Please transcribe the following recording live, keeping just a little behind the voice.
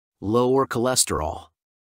Lower cholesterol.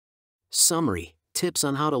 Summary: tips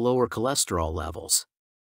on how to lower cholesterol levels.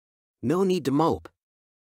 No need to mope.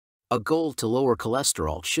 A goal to lower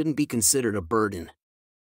cholesterol shouldn't be considered a burden.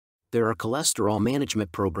 There are cholesterol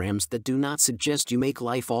management programs that do not suggest you make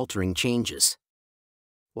life-altering changes.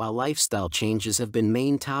 While lifestyle changes have been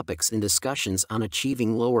main topics in discussions on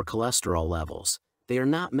achieving lower cholesterol levels, they are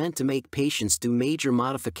not meant to make patients do major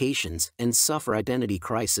modifications and suffer identity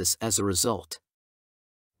crisis as a result.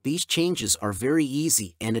 These changes are very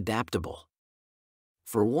easy and adaptable.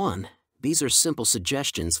 For one, these are simple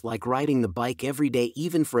suggestions like riding the bike every day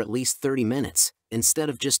even for at least 30 minutes, instead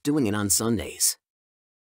of just doing it on Sundays.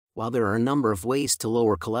 While there are a number of ways to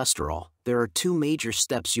lower cholesterol, there are two major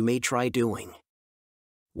steps you may try doing.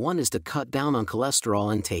 One is to cut down on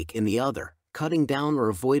cholesterol intake and the other, cutting down or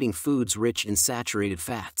avoiding foods rich in saturated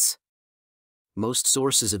fats. Most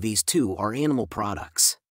sources of these two are animal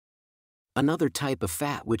products. Another type of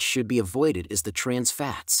fat which should be avoided is the trans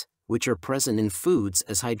fats, which are present in foods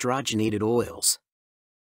as hydrogenated oils.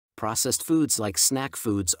 Processed foods like snack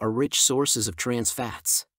foods are rich sources of trans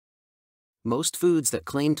fats. Most foods that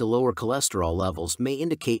claim to lower cholesterol levels may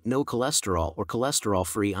indicate no cholesterol or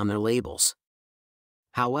cholesterol-free on their labels.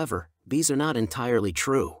 However, these are not entirely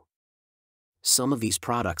true. Some of these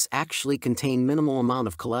products actually contain minimal amount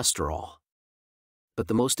of cholesterol. But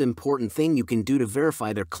the most important thing you can do to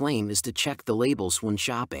verify their claim is to check the labels when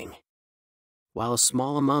shopping. While a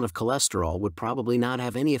small amount of cholesterol would probably not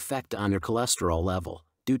have any effect on your cholesterol level,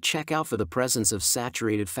 do check out for the presence of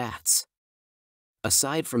saturated fats.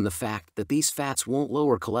 Aside from the fact that these fats won't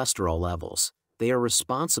lower cholesterol levels, they are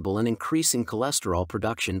responsible in increasing cholesterol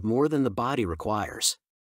production more than the body requires.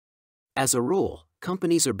 As a rule,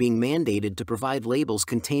 companies are being mandated to provide labels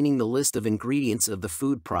containing the list of ingredients of the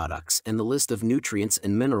food products and the list of nutrients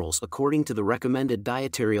and minerals according to the Recommended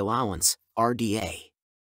Dietary Allowance, RDA.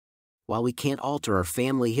 While we can't alter our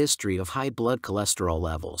family history of high blood cholesterol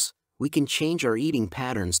levels, we can change our eating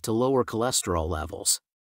patterns to lower cholesterol levels.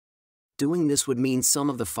 Doing this would mean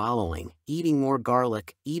some of the following: eating more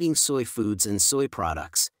garlic, eating soy foods and soy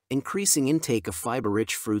products, increasing intake of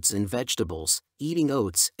fiber-rich fruits and vegetables, eating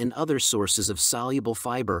oats and other sources of soluble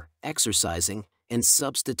fiber, exercising, and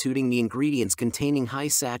substituting the ingredients containing high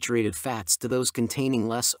saturated fats to those containing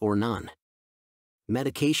less or none.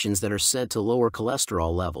 Medications that are said to lower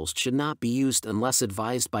cholesterol levels should not be used unless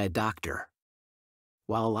advised by a doctor.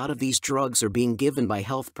 While a lot of these drugs are being given by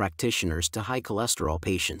health practitioners to high cholesterol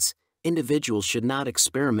patients, individuals should not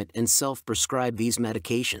experiment and self-prescribe these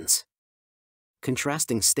medications.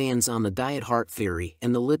 Contrasting stands on the diet heart theory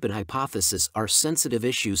and the lipid hypothesis are sensitive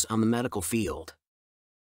issues on the medical field.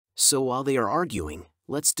 So while they are arguing,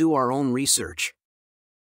 let's do our own research.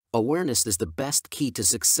 Awareness is the best key to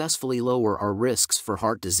successfully lower our risks for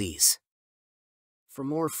heart disease. For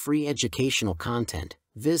more free educational content,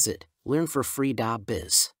 visit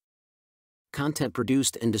learnforfree.biz. Content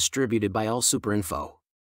produced and distributed by AllSuperInfo.